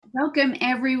Welcome,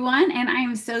 everyone. And I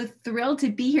am so thrilled to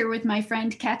be here with my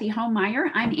friend Kathy Homemeyer.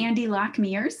 I'm Andy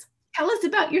Lockmears. Tell us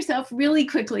about yourself really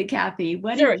quickly, Kathy.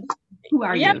 Sure. Who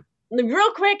are Yep. you?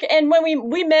 Real quick, and when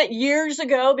we met years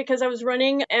ago because I was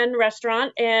running a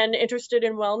restaurant and interested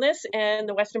in wellness and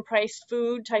the Weston Price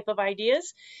food type of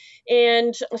ideas.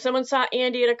 And someone saw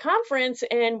Andy at a conference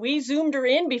and we zoomed her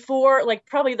in before like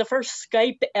probably the first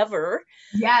Skype ever.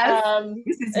 Yes, Um,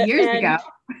 this is years ago.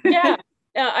 and yeah,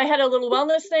 I had a little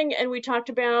wellness thing and we talked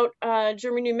about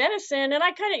German new medicine. And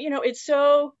I kind of, it's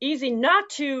so easy not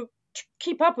to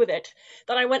keep up with it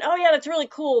that I went, oh yeah, that's really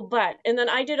cool. And then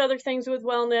I did other things with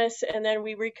wellness and then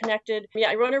we reconnected. Yeah,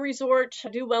 I run a resort,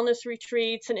 do wellness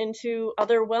retreats and into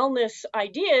other wellness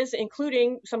ideas,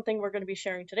 including something we're going to be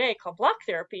sharing today called block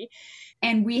therapy.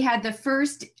 And we had the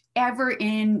first ever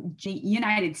in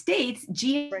United States Right.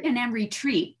 G&M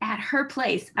retreat at her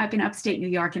place up in upstate New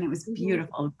York. And it was Mm-hmm.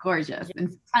 beautiful, gorgeous,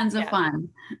 and tons of Yeah. fun.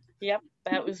 Yep.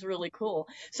 That was really cool.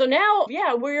 So now,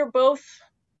 yeah,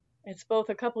 it's both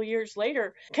a couple years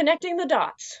later, connecting the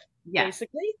dots, Yes,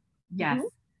 basically. yes. Hmm.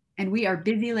 And we are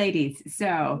busy ladies.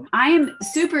 So I am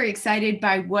super excited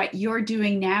by what you're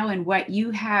doing now and what you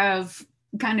have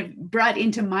kind of brought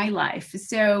into my life.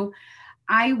 So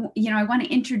I want to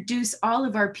introduce all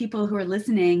of our people who are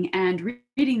listening and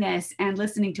reading this and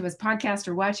listening to us podcast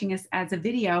or watching us as a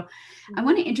video. I Hmm.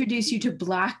 want to introduce you to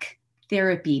block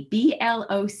therapy,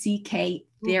 BLOCK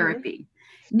Hmm. therapy.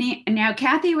 Now,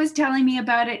 Kathy was telling me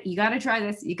about it. You got to try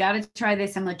this. You got to try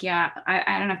this. I'm like, yeah,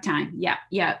 I don't have time. Yeah,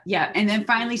 yeah, yeah. And then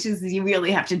finally she says, you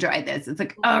really have to try this. It's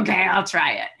like, okay, I'll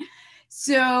try it.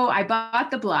 So I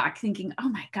bought the block thinking, oh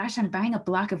my gosh, I'm buying a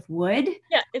block of wood.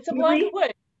 Yeah, it's a block of Really?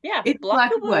 wood. Yeah, It's a block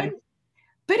block of of wood, wood.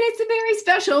 but it's a very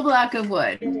special block of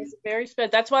wood. It is very special.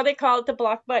 That's why they call it the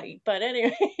block buddy. But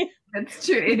anyway. That's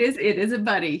true. It is a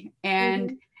buddy.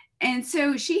 And Hmm. and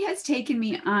so she has taken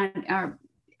me on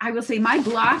I will say my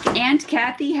block and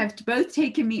Kathy have both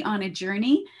taken me on a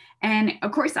journey. And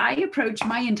of course, I approach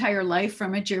my entire life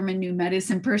from a German new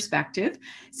medicine perspective.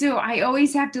 So I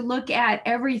always have to look at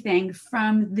everything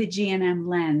from the GNM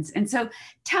lens. And so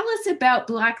tell us about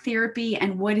block therapy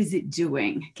and what is it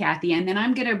doing, Kathy? And then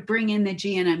I'm going to bring in the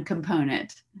GNM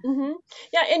component. Hmm.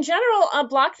 Yeah, in general,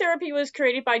 block therapy was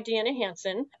created by Deanna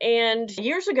Hansen. And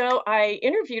years ago, I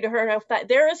interviewed her and I thought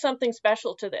there is something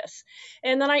special to this.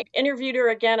 And then I interviewed her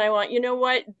again. I went, you know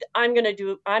what? I'm going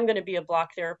to be a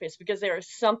block therapist because there is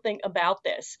something about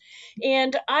this.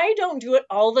 And I don't do it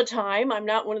all the time. I'm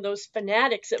not one of those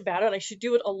fanatics about it. I should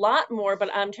do it a lot more,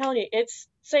 but I'm telling you, it's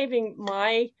saving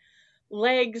my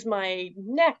legs, my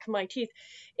neck, my teeth.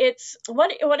 It's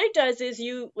what it does is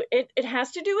it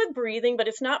has to do with breathing, but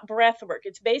it's not breath work.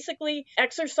 It's basically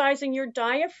exercising your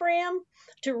diaphragm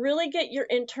to really get your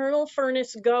internal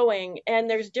furnace going. And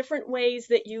there's different ways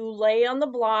that you lay on the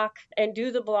block and do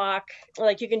the block.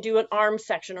 Like you can do an arm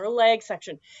section or a leg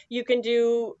section. You can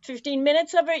do 15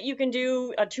 minutes of it. You can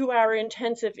do a 2-hour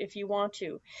intensive if you want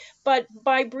to. But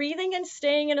by breathing and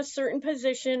staying in a certain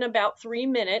position about 3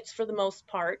 minutes for the most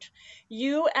part,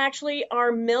 you actually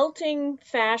are melting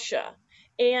fascia.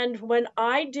 And when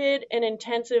I did an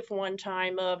intensive one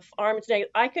time of arms and legs,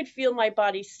 I could feel my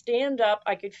body stand up.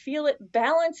 I could feel it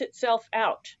balance itself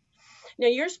out. Now,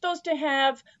 you're supposed to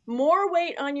have more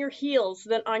weight on your heels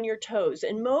than on your toes.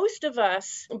 And most of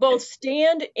us both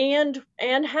stand and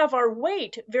have our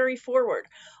weight very forward.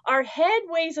 Our head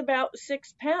weighs about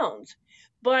 6 pounds.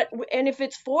 And if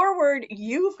it's forward,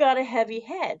 you've got a heavy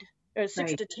head, or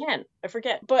six Right. to 10, I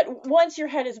forget. But once your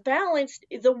head is balanced,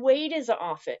 the weight is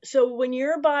off it. So when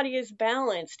your body is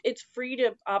balanced, it's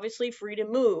obviously free to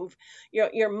move.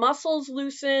 Your muscles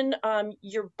loosen,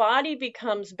 your body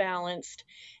becomes balanced,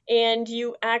 and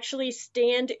you actually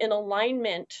stand in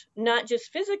alignment, not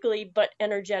just physically, but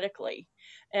energetically.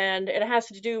 And it has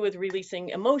to do with releasing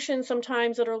emotions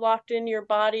sometimes that are locked in your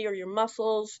body or your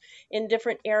muscles in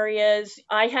different areas.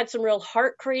 I had some real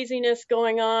heart craziness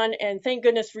going on, and thank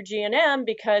goodness for GNM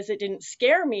because it didn't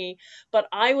scare me, but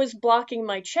I was blocking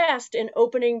my chest and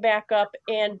opening back up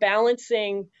and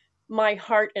balancing my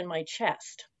heart and my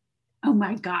chest. Oh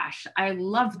my gosh, I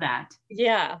love that.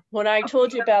 Yeah, when I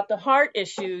told you about the heart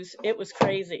issues, it was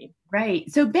crazy. Right.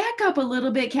 So back up a little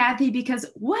bit, Kathy, because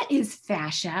what is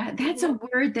fascia? That's a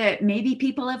Mhm. word that maybe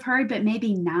people have heard, but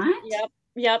maybe not. Yep.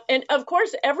 Yep. And of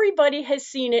course, everybody has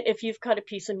seen it if you've cut a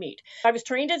piece of meat. I was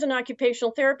trained as an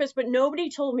occupational therapist, but nobody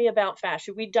told me about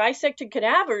fascia. We dissected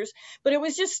cadavers, but it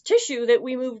was just tissue that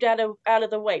we moved out of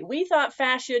the way. We thought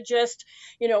fascia just,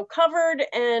 covered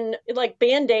and like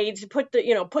band-aids put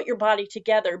your body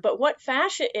together. But what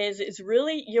fascia is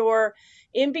really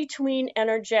in between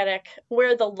energetic,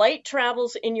 where the light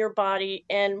travels in your body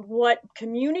and what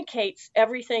communicates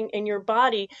everything in your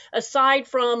body, aside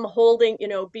from holding,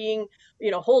 being,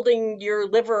 holding your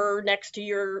liver next to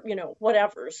your,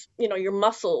 whatever's, your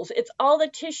muscles. It's all the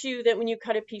tissue that when you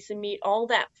cut a piece of meat, all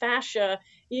that fascia,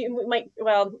 you might,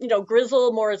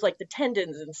 grizzle more as like the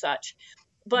tendons and such.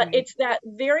 But Right. it's that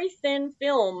very thin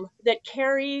film that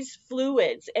carries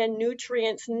fluids and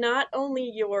nutrients, not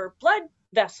only your blood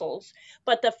vessels,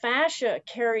 but the fascia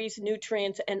carries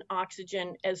nutrients and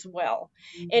oxygen as well.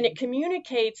 And it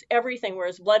communicates everything,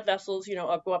 whereas blood vessels,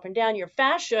 go up and down. Your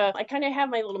fascia, I kind of have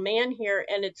my little man here,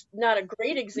 and it's not a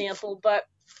great example, but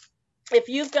if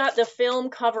you've got the film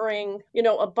covering,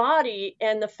 a body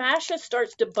and the fascia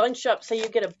starts to bunch up, say you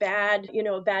get a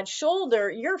bad shoulder,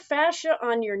 your fascia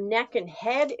on your neck and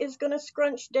head is going to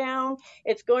scrunch down.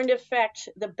 It's going to affect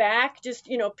the back. Just,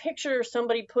 picture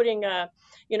somebody putting a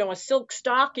silk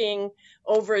stocking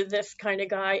over this kind of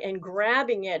guy and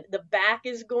grabbing it. The back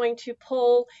is going to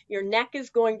pull, your neck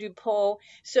is going to pull.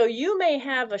 So you may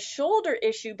have a shoulder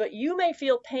issue, but you may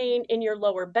feel pain in your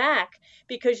lower back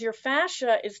because your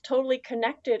fascia is totally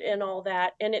connected in all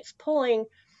that, and it's pulling.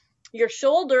 Your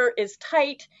shoulder is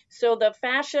tight, so the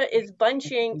fascia is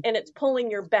bunching and it's pulling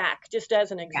your back, just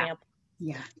as an example.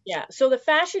 Yeah. So the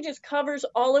fascia just covers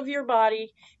all of your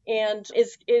body and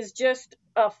is just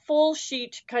a full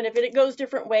sheet kind of, and it goes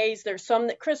different ways. There's some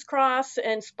that crisscross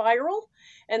and spiral,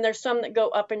 and there's some that go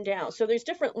up and down. So there's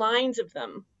different lines of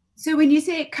them. So when you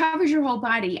say it covers your whole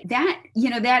body, that,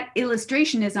 that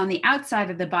illustration is on the outside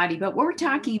of the body, but what we're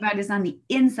talking about is on the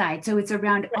inside. So it's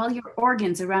around all your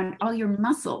organs, around all your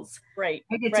muscles. Right.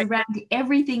 It's around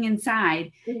everything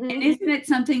inside. And isn't it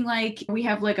something like we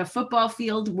have like a football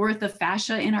field worth of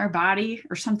fascia in our body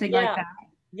or something like that?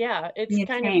 Yeah, it's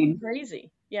kind of crazy.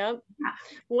 Yeah.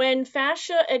 When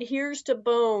fascia adheres to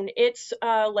bone, it's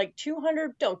like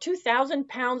 2,000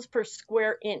 pounds per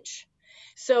square inch.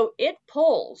 So it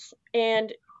pulls,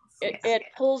 and it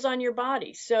pulls on your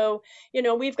body. So,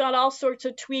 we've got all sorts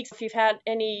of tweaks. If you've had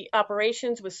any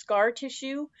operations with scar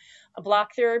tissue, a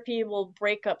block therapy will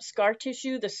break up scar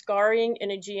tissue, the scarring in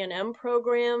a GNM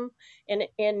program, and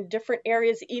in different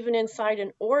areas, even inside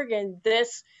an organ.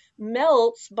 This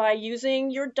melts by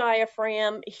using your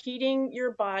diaphragm, heating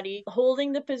your body,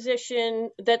 holding the position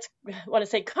that's, I want to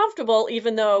say, comfortable,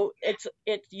 even though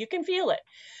you can feel it.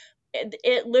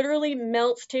 It literally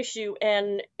melts tissue,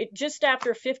 and just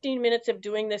after 15 minutes of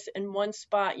doing this in one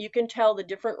spot, you can tell the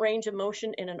different range of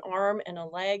motion in an arm and a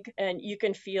leg, and you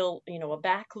can feel, a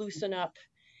back loosen up.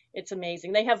 It's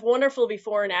amazing. They have wonderful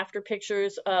before and after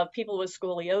pictures of people with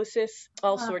scoliosis,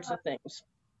 all sorts of things.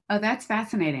 Oh, that's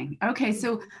fascinating. Okay,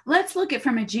 so let's look at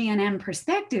from a GNM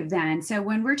perspective then. So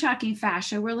when we're talking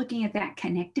fascia, we're looking at that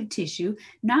connective tissue,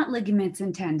 not ligaments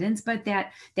and tendons, but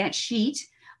that sheet,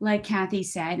 like Kathy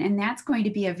said, and that's going to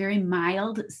be a very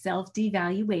mild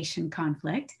self-devaluation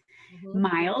conflict.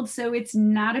 Mild, so it's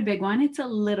not a big one, it's a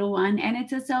little one, and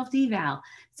it's a self-deval.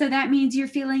 So that means you're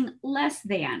feeling less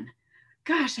than.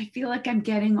 Gosh, I feel like I'm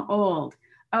getting old.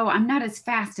 Oh, I'm not as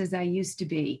fast as I used to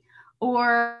be.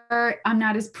 Or I'm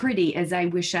not as pretty as I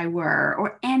wish I were,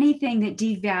 or anything that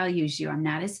devalues you. I'm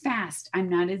not as fast. I'm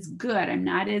not as good. I'm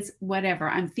not as whatever.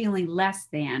 I'm feeling less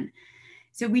than.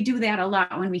 So we do that a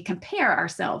lot when we compare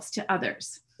ourselves to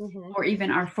others or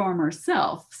even our former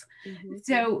selves.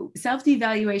 So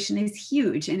self-devaluation is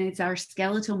huge, and it's our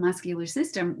skeletal muscular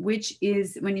system, which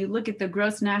is, when you look at the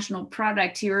gross national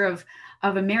product here of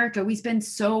America, we spend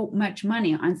so much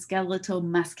money on skeletal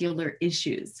muscular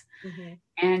issues.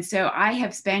 And so I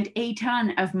have spent a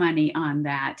ton of money on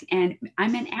that. And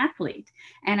I'm an athlete,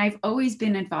 and I've always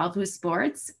been involved with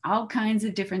sports, all kinds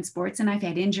of different sports, and I've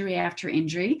had injury after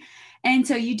injury. And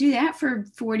so you do that for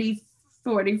 40,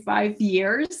 45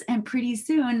 years, and pretty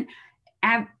soon,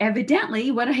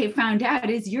 evidently, what I found out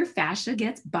is your fascia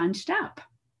gets bunched up.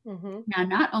 Now,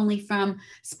 not only from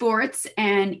sports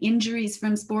and injuries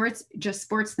from sports, just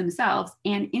sports themselves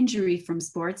and injury from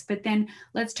sports, but then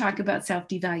let's talk about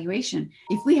self-devaluation.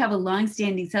 If we have a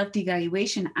long-standing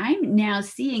self-devaluation, I'm now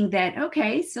seeing that,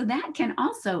 okay, so that can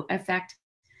also affect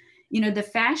the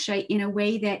fascia in a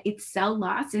way that it's cell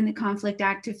loss in the conflict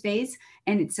active phase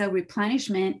and it's cell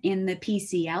replenishment in the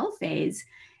PCL phase.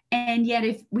 And yet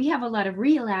if we have a lot of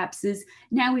relapses,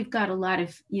 now we've got a lot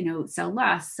of, cell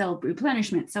loss, cell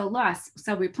replenishment, cell loss,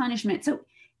 cell replenishment. So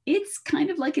it's kind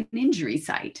of like an injury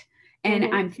site. And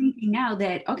I'm thinking now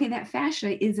that, okay, that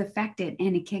fascia is affected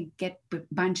and it can get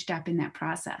bunched up in that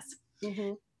process.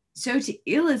 So to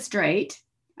illustrate,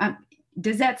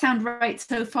 Does that sound right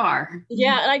so far?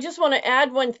 Yeah, and I just want to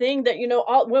add one thing that,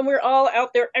 when we're all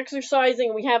out there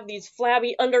exercising, we have these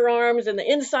flabby underarms and the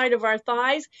inside of our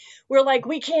thighs, we're like,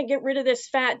 we can't get rid of this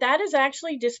fat. That is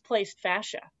actually displaced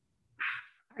fascia.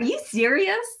 Are you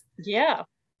serious? Yeah.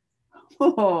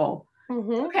 Oh,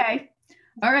 Hmm. okay.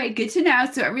 All right, good to know.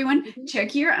 So everyone,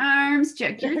 check your arms,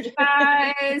 check your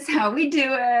thighs. How we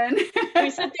doing? We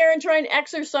sit there and try and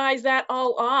exercise that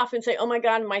all off and say, oh my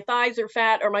God, my thighs are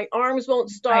fat or my arms won't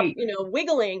stop, Right.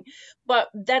 wiggling. But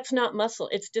that's not muscle,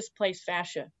 it's displaced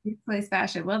fascia. Displaced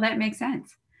fascia. Well, that makes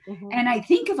sense. Hmm. And I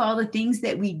think of all the things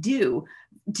that we do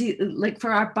to like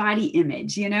for our body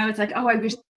image, it's like, oh, I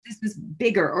wish Hmm. this was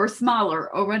bigger or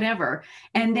smaller or whatever.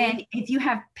 And Hmm. then if you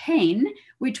have pain,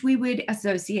 which we would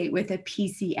associate with a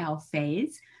PCL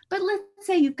phase, but let's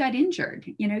say you've got injured,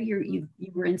 you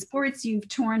were in sports, you've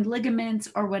torn ligaments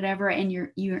or whatever, and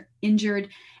you're injured,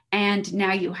 and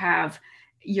now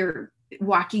you're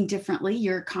walking differently,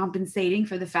 you're compensating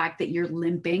for the fact that you're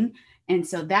limping, and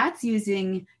so that's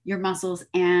using your muscles,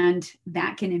 and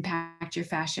that can impact your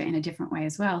fascia in a different way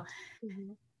as well.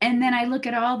 Hmm. And then I look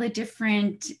at all the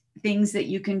different things that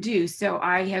you can do. So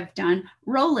I have done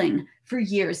rolling for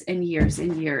years and years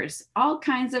and years, all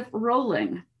kinds of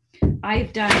rolling.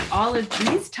 I've done all of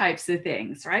these types of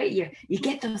things, right? You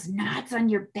get those knots on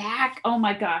your back. Oh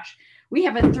my gosh. We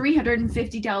have a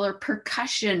 $350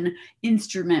 percussion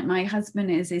instrument. My husband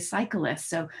is a cyclist.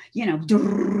 So,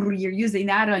 you're using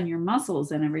that on your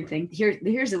muscles and everything.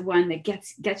 Here's a one that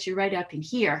gets you right up in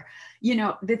here.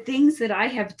 The things that I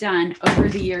have done over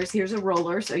the years, here's a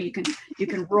roller. So you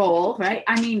can roll, right?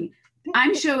 I mean,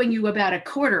 I'm showing you about a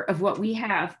quarter of what we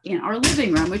have in our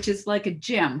living room, which is like a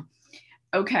gym.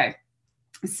 Okay.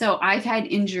 So I've had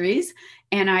injuries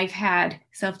and I've had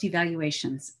self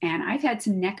devaluations, and I've had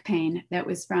some neck pain that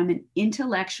was from an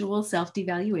intellectual self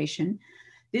devaluation.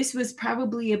 This was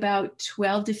probably about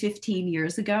 12 to 15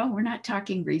 years ago. We're not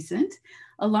talking recent,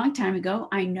 a long time ago.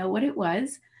 I know what it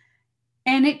was.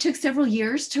 And it took several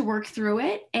years to work through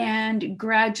it. And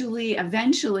gradually,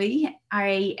 eventually,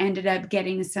 I ended up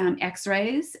getting some x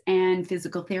rays and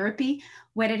physical therapy.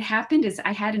 What had happened is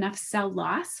I had enough cell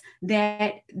loss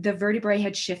that the vertebrae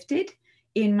had shifted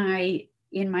in my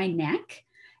neck.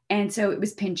 And so it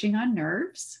was pinching on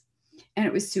nerves, and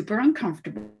it was super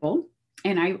uncomfortable.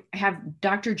 And I have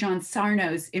Dr. John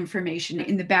Sarno's information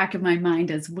in the back of my mind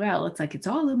as well. It's like it's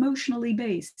all emotionally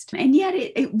based. And yet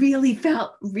it really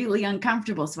felt really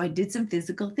uncomfortable. So I did some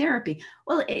physical therapy.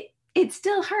 Well, it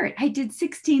still hurt. I did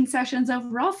 16 sessions of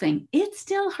Rolfing. It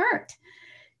still hurt.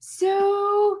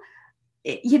 So,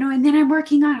 and then I'm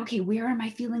working on, okay, where am I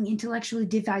feeling intellectually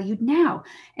devalued now?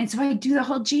 And so I do the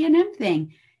whole GNM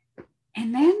thing.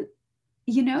 And then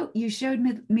you showed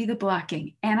me the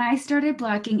blocking, and I started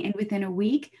blocking, and within a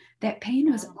week, that pain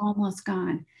was almost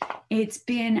gone. It's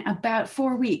been about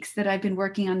 4 weeks that I've been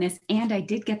working on this, and I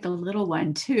did get the little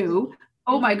one too.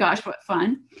 Oh my gosh, what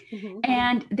fun. Hmm.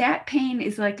 And that pain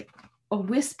is like a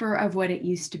whisper of what it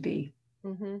used to be.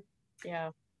 Hmm.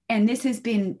 Yeah. And this has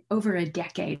been over a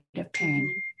decade of pain.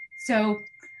 Hmm. So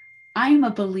I'm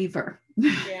a believer.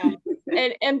 Yeah.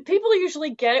 And people usually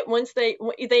get it once they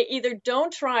either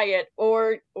don't try it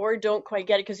or don't quite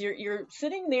get it, because you're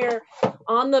sitting there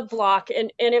on the block,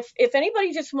 and if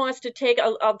anybody just wants to take,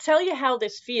 I'll tell you how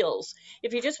this feels.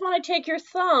 If you just want to take your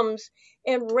thumbs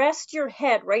and rest your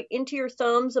head right into your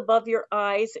thumbs above your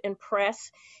eyes and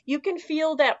press, you can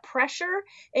feel that pressure,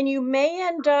 and you may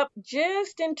end up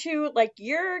just into like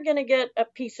you're gonna get a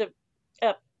piece of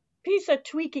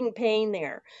tweaking pain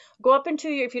there. Go up into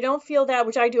your, if you don't feel that,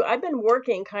 which I do, I've been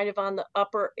working kind of on the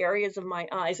upper areas of my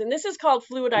eyes. And this is called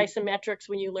fluid isometrics,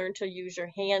 when you learn to use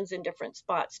your hands in different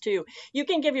spots too. You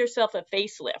can give yourself a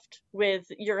facelift with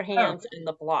your Oh, hands in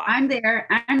the block. I'm there.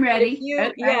 I'm But ready.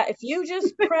 Okay. if you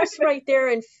just press right there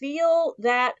and feel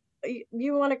that,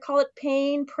 you want to call it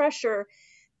pain, pressure,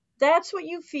 that's what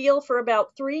you feel for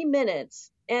about 3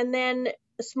 minutes. And then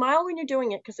smile when you're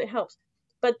doing it because it helps.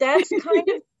 But that's kind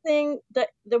of thing that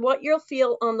the what you'll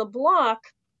feel on the block.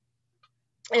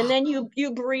 And then you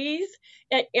breathe,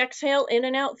 exhale in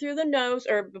and out through the nose,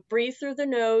 or breathe through the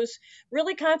nose,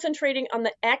 really concentrating on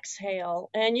the exhale.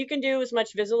 And you can do as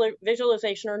much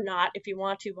visualization or not if you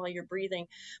want to while you're breathing,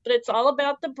 but it's all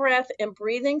about the breath and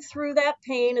breathing through that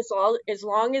pain as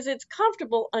long as it's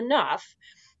comfortable enough.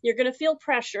 You're going to feel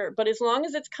pressure, but as long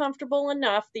as it's comfortable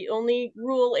enough, the only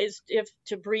rule is if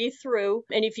to breathe through.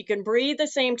 And if you can breathe the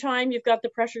same time you've got the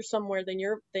pressure somewhere, then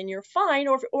you're fine,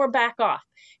 or back off.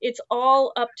 It's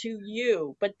all up to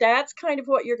you. But that's kind of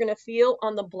what you're going to feel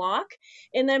on the block.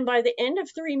 And then by the end of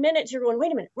 3 minutes, you're going,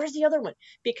 wait a minute, where's the other one?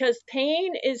 Because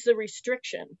pain is the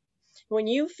restriction. when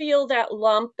you feel that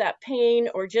lump, that pain,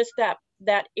 or just that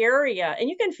area, and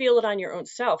you can feel it on your own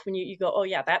self when you go, oh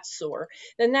yeah, that's sore,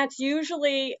 then that's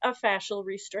usually a fascial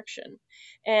restriction.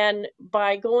 And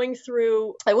by going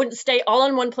through, I wouldn't stay all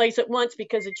in one place at once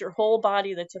because it's your whole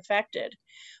body that's affected,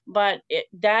 but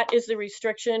that is the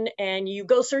restriction. And you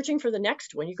go searching for the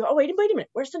next one. You go, oh, wait a minute,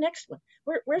 where's the next one?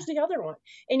 Where's the other one?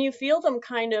 And you feel them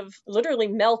kind of literally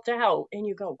melt out, and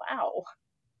you go, wow,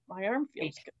 my arm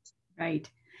feels Right. good. Right.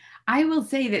 I will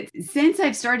say that since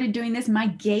I've started doing this, my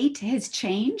gait has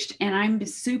changed and I'm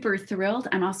super thrilled.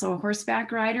 I'm also a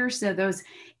horseback rider. So those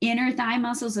inner thigh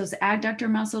muscles, those adductor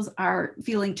muscles are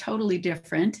feeling totally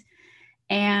different.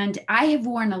 And I have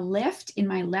worn a lift in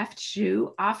my left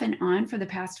shoe off and on for the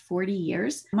past 40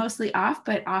 years, mostly off,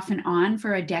 but off and on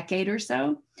for a decade or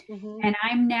so. Mm-hmm. And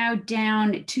I'm now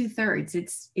down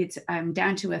 2/3. I'm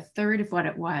down to a third of what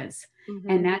it was. Mm-hmm.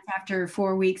 And that's after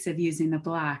 4 weeks of using the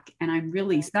block. And I'm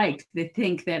really psyched to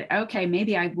think that, okay,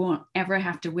 maybe I won't ever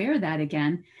have to wear that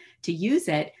again to use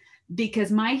it,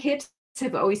 because my hips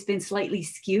have always been slightly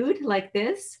skewed like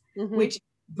this, Mm-hmm. which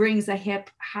brings a hip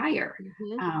higher.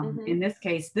 In this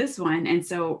case, this one. And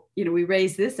so, we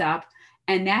raise this up,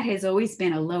 and that has always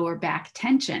been a lower back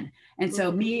tension. And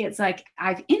so me, it's like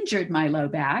I've injured my low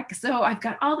back. So I've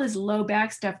got all this low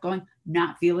back stuff going,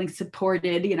 not feeling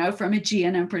supported, from a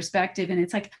GNM perspective. And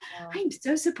it's like, I'm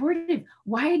so supportive.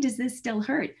 Why does this still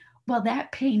hurt? Well,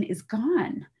 that pain is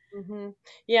gone. Mm-hmm.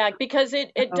 Yeah, because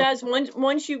it does,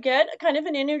 once you get kind of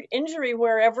an injury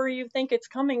wherever you think it's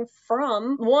coming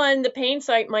from, one, the pain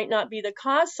site might not be the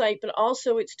cause site, but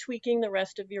also it's tweaking the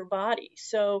rest of your body.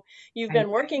 So you've been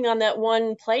working on that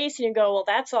one place and you go, well,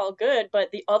 that's all good, but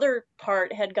the other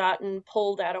part had gotten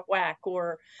pulled out of whack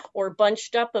or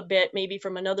bunched up a bit, maybe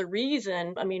from another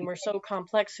reason. I mean, we're so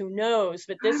complex, who knows?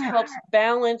 But this helps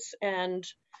balance and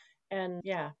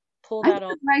yeah, pull that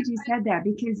off. I'm so glad you said that,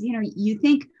 because you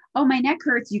think, oh, my neck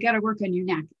hurts, you got to work on your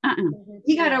neck.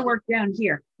 You got to work down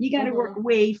here. You got to work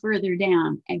way further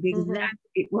down. And because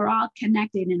we're all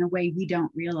connected in a way we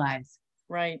don't realize.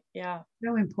 Right. Yeah.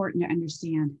 So important to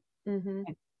understand.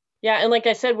 Yeah. And like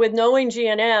I said, with knowing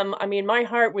GNM, I mean, my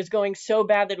heart was going so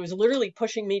bad that it was literally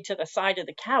pushing me to the side of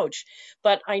the couch,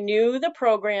 but I knew the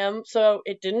program, so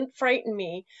it didn't frighten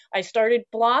me. I started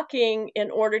blocking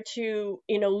in order to,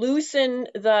 loosen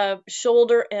the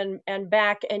shoulder and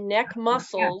back and neck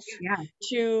muscles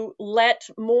to let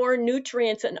more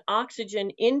nutrients and oxygen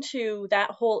into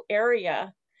that whole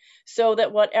area, so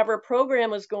that whatever program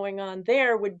was going on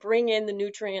there would bring in the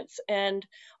nutrients and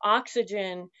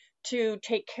oxygen to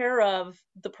take care of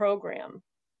the program.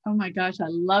 Oh my gosh, I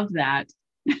love that.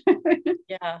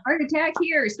 Yeah. Heart attack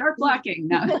here, start blocking.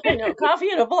 No. No, coffee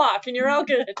and a block and you're all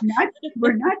good.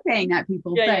 We're not saying that,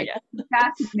 people, but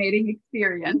fascinating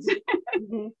experience.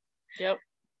 Yep.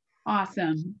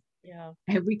 Awesome. Yeah.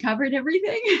 Have we covered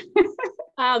everything?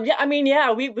 Yeah, I mean,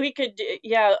 yeah, we could,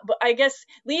 yeah, but I guess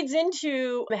leads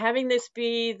into having this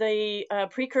be the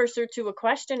precursor to a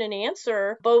question and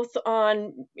answer, both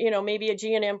on, maybe a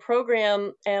GNM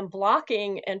program and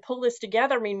blocking, and pull this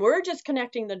together. I mean, we're just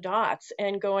connecting the dots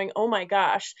and going, oh my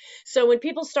gosh. So when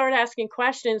people start asking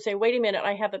questions, say, wait a minute,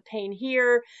 I have a pain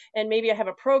here, and maybe I have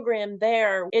a program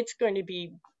there, it's going to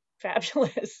be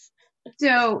fabulous.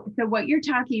 So what you're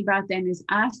talking about then is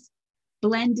us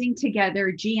blending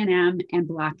together GNM and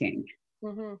blocking.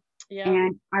 Yeah.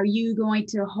 And are you going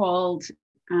to hold,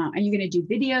 are you going to do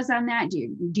videos on that?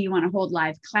 Do you want to hold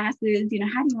live classes?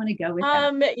 How do you want to go with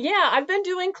that? Yeah, I've been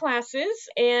doing classes,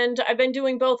 and I've been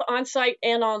doing both on-site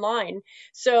and online.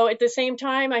 So at the same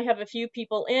time, I have a few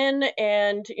people in,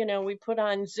 and, we put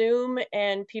on Zoom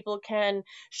and people can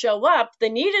show up. The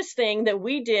neatest thing that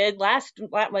we did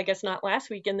I guess not last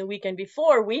weekend, the weekend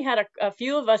before, we had a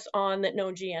few of us on that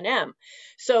know GNM.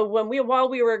 So while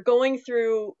we were going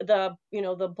through the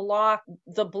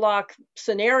block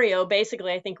scenario,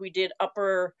 basically, I think we did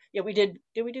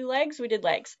did we do legs? We did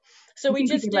legs. So we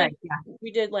just did legs.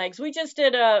 We did legs. We just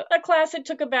did a class that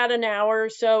took about an hour or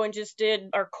so, and just did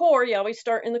our core. Yeah, we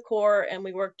start in the core and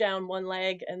we work down one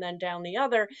leg and then down the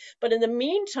other. But in the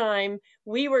meantime,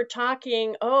 we were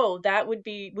talking, that would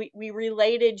be, we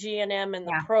related GNM and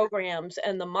the programs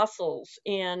and the muscles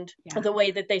and the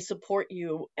way that they support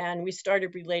you. And we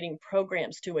started relating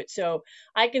programs to it. So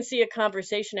I can see a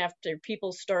conversation after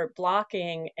people start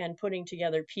blocking and putting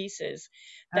together pieces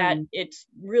that it's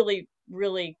really,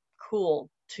 really cool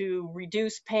to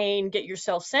reduce pain, get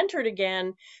yourself centered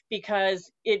again,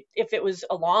 because if it was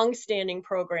a long-standing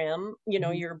program, you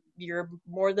know, your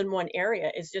more than one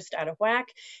area is just out of whack.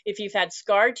 If you've had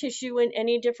scar tissue in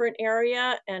any different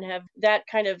area and have that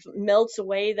kind of melts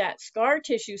away that scar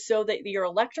tissue so that your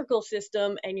electrical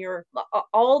system and your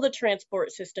all the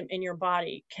transport system in your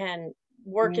body can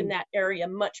work in that area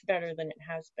much better than it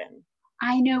has been.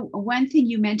 I know one thing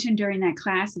you mentioned during that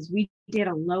class is we did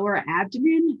a lower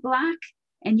abdomen block,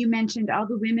 and you mentioned all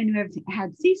the women who have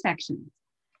had C-sections.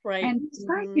 Right. And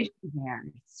scar tissue there.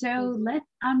 So let's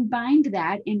unbind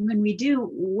that. And when we do,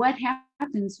 what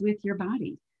happens with your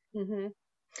body?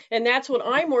 And that's what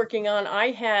I'm working on.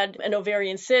 I had an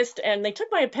ovarian cyst, and they took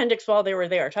my appendix while they were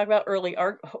there. Talk about early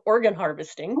organ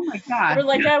harvesting. Oh my God. They're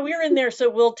like, we're in there, so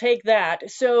we'll take that.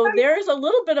 So there's a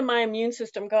little bit of my immune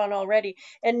system gone already.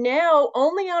 And now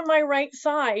only on my right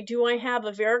side do I have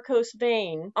a varicose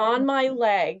vein on my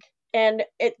leg. And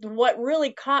what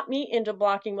really caught me into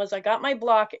blocking was I got my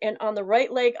block, and on the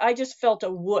right leg, I just felt a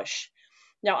whoosh.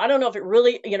 Now, I don't know if it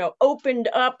really, opened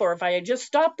up or if I had just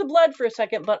stopped the blood for a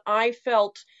second, but I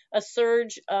felt a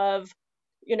surge of,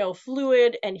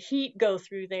 fluid and heat go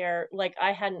through there like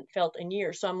I hadn't felt in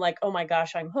years. So I'm like, oh my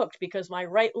gosh, I'm hooked, because my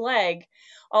right leg,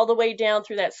 all the way down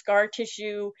through that scar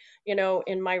tissue,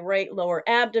 in my right lower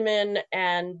abdomen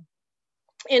and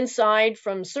inside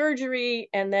from surgery,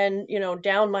 and then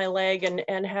down my leg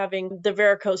and having the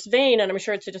varicose vein, and I'm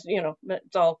sure it's just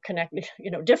it's all connected,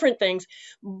 different things,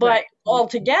 but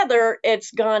altogether it's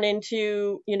gone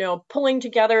into pulling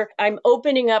together. I'm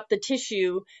opening up the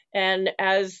tissue, and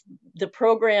as the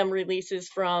program releases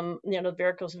from the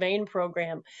varicose vein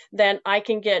program, then I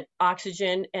can get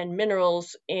oxygen and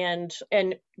minerals and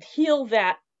heal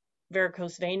that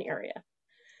varicose vein area.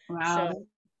 Wow, so,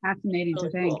 fascinating to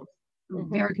think. Cool.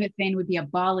 Varicose vein would be a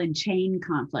ball and chain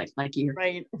conflict, like you're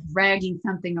dragging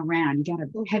something around. You got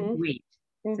a heavy weight.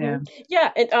 So.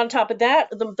 Yeah, and on top of that,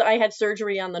 I had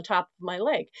surgery on the top of my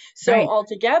leg. So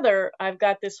altogether, I've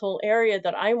got this whole area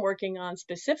that I'm working on,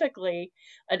 specifically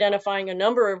identifying a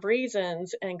number of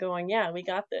reasons and going, we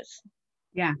got this.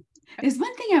 Yeah. There's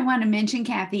one thing I want to mention,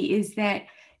 Kathy, is that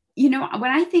when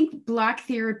I think block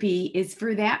therapy is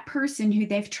for that person who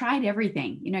they've tried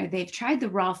everything, they've tried the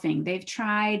Rolfing, they've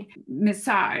tried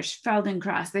massage,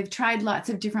 Feldenkrais, they've tried lots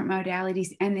of different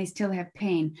modalities, and they still have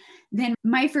pain. Then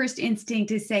my first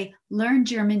instinct is say, learn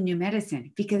German New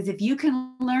Medicine, because if you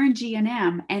can learn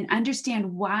GNM and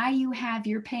understand why you have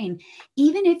your pain,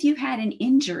 even if you had an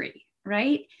injury,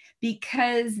 right?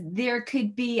 Because there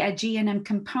could be a GNM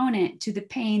component to the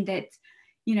pain that's,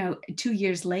 2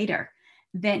 years later,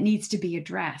 that needs to be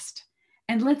addressed.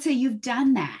 And let's say you've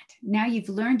done that. Now you've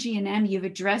learned GNM, you've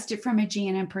addressed it from a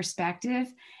GNM perspective,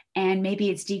 and maybe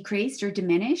it's decreased or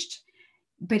diminished,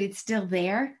 but it's still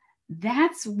there.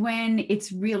 That's when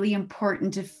it's really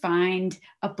important to find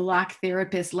a block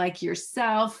therapist like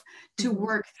yourself to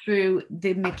work through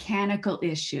the mechanical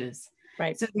issues.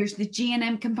 Right. So there's the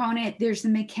GNM component, there's the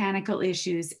mechanical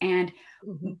issues. And,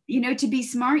 to be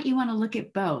smart, you want to look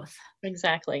at both.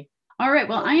 Exactly. All right.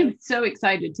 Well, I am so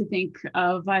excited to think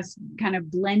of us kind of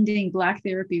blending block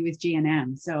therapy with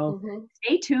GNM. So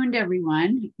stay tuned,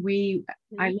 everyone.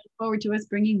 I look forward to us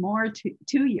bringing more to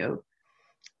you.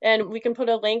 And we can put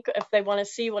a link if they want to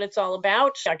see what it's all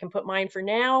about. I can put mine for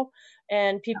now,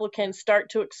 and people can start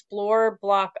to explore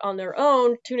block on their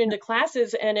own, tune into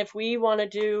classes. And if we want to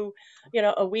do,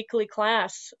 a weekly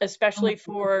class, especially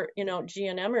for,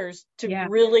 GNMers, to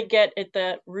really get at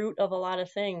the root of a lot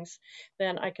of things,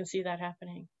 then I can see that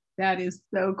happening. That is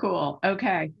so cool.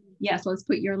 Okay. Yes, let's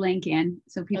put your link in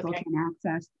so people can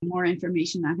access more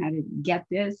information on how to get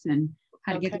this and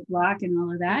how to get the block and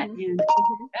all of that. And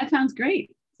that sounds great.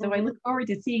 So I look forward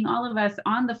to seeing all of us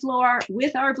on the floor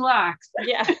with our blocks.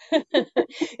 Yeah.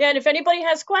 And if anybody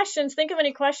has questions, think of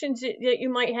any questions that you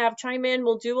might have, chime in.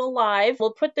 We'll do a live.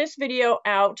 We'll put this video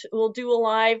out. We'll do a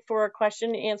live for a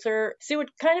question and answer. See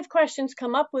what kind of questions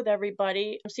come up with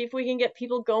everybody. See if we can get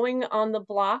people going on the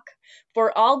block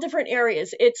for all different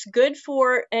areas. It's good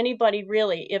for anybody,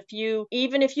 really.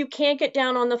 Even if you can't get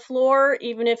down on the floor,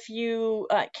 even if you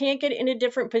can't get into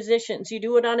different positions, you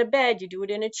do it on a bed, you do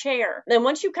it in a chair. Then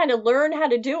once you kind of learn how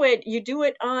to do it, you do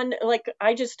it on, like,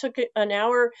 I just took an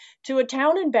hour to a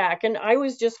town and back, and I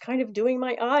was just kind of doing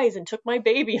my eyes and took my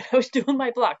baby, and I was doing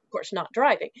my block, of course not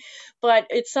driving, but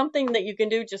it's something that you can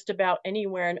do just about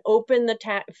anywhere and open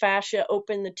the fascia,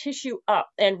 open the tissue up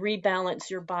and rebalance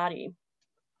your body.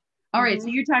 All right, so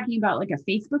you're talking about like a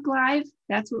Facebook Live?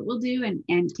 That's what we'll do,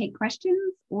 and take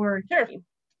questions? Or Sure.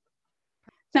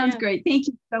 Sounds great. Thank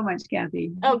you so much,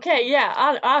 Kathy. Okay,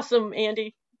 yeah, awesome,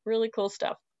 Andy. Really cool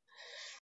stuff.